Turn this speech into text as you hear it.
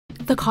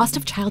The cost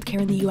of childcare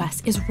in the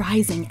U.S. is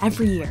rising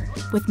every year,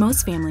 with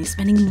most families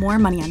spending more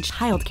money on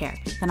childcare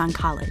than on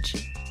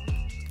college.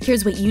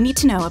 Here's what you need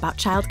to know about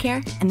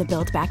childcare and the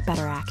Build Back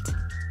Better Act.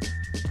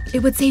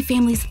 It would save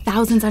families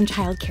thousands on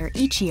childcare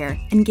each year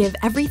and give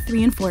every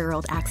 3- and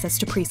 4-year-old access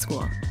to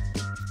preschool.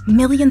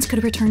 Millions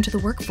could return to the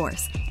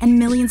workforce, and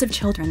millions of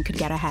children could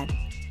get ahead.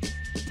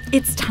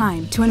 It's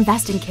time to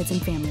invest in kids and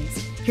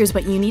families. Here's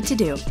what you need to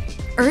do.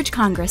 Urge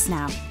Congress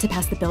now to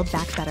pass the Build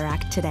Back Better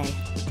Act today.